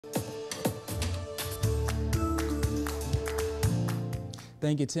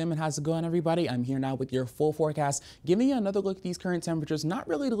Thank you, Tim, and how's it going, everybody? I'm here now with your full forecast, giving you another look at these current temperatures, not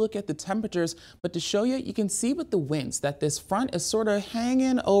really to look at the temperatures, but to show you, you can see with the winds that this front is sort of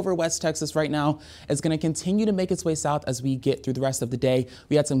hanging over West Texas right now. It's going to continue to make its way south as we get through the rest of the day.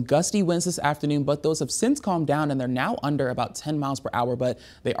 We had some gusty winds this afternoon, but those have since calmed down and they're now under about 10 miles per hour, but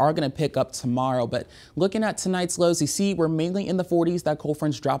they are going to pick up tomorrow. But looking at tonight's lows, you see we're mainly in the 40s. That cold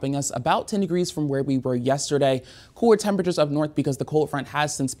front's dropping us about 10 degrees from where we were yesterday. Cooler temperatures up north because the cold front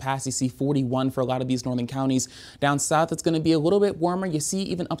has since passed. You see 41 for a lot of these northern counties. Down south, it's going to be a little bit warmer. You see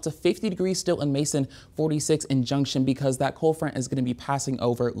even up to 50 degrees still in Mason, 46 in Junction because that cold front is going to be passing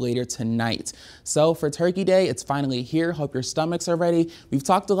over later tonight. So for Turkey Day, it's finally here. Hope your stomachs are ready. We've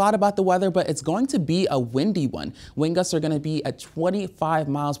talked a lot about the weather, but it's going to be a windy one. Wind gusts are going to be at 25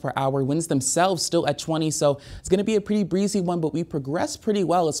 miles per hour. Winds themselves still at 20, so it's going to be a pretty breezy one, but we progressed pretty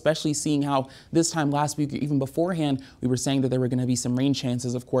well, especially seeing how this time last week or even beforehand, we were saying that there were going to be some rain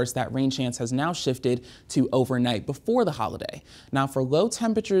chances. Of course, that rain chance has now shifted to overnight before the holiday. Now for low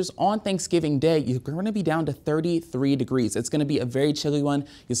temperatures on Thanksgiving Day, you're going to be down to 33 degrees. It's going to be a very chilly one.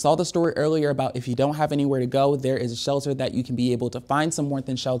 You saw the story earlier about if you don't have anywhere to go, there is a shelter that you can be able to find some warmth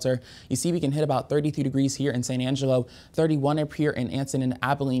in shelter. You see we can hit about 33 degrees here in San Angelo, 31 up here in Anson and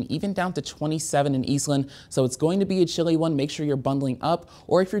Abilene, even down to 27 in Eastland. So it's going to be a chilly one. Make sure you're bundling up,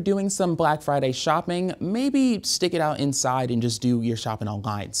 or if you're doing some Black Friday shopping, maybe stick it out inside and just do your shopping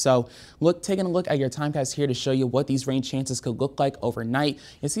online. So taking a look at your timecast here to show you what these rain chances could look like overnight.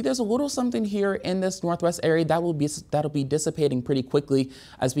 You see there's a little something here in this northwest area that'll be dissipating pretty quickly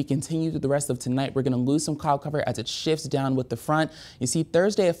as we continue through the rest of tonight. We're going to lose some cloud cover as it shifts down with the front. You see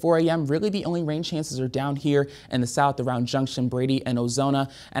Thursday at 4 a.m. really the only rain chances are down here in the south around Junction, Brady, and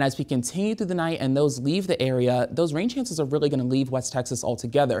Ozona. And as we continue through the night and those leave the area, those rain chances are really going to leave West Texas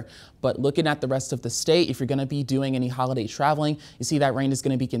altogether. But looking at the rest of the state, if you're going to be doing any holiday traveling, you see that rain is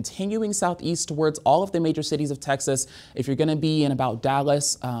going to be continuing southeast towards all of the major cities of Texas. If you're going to be in about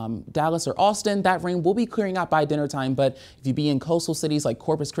Dallas or Austin, that rain will be clearing out by dinner time. But if you be in coastal cities like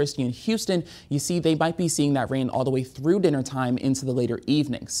Corpus Christi and Houston, you see they might be seeing that rain all the way through dinner time into the later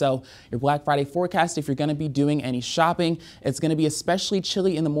evening. So your Black Friday forecast, if you're going to be doing any shopping, it's going to be especially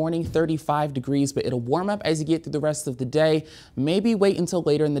chilly in the morning, 35 degrees, but it'll warm up as you get through the rest of the day. Maybe wait until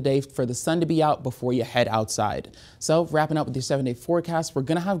later in the day for the sun to be out before you head outside. So wrapping up with your 7-day forecast, we're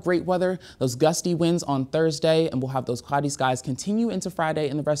going to have great weather, those gusty winds on Thursday, and we'll have those cloudy skies continue into Friday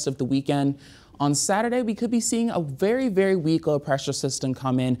and the rest of the weekend. On Saturday, we could be seeing a very, very weak low pressure system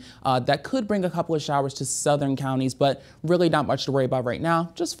come in that could bring a couple of showers to southern counties, but really not much to worry about right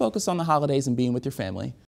now. Just focus on the holidays and being with your family.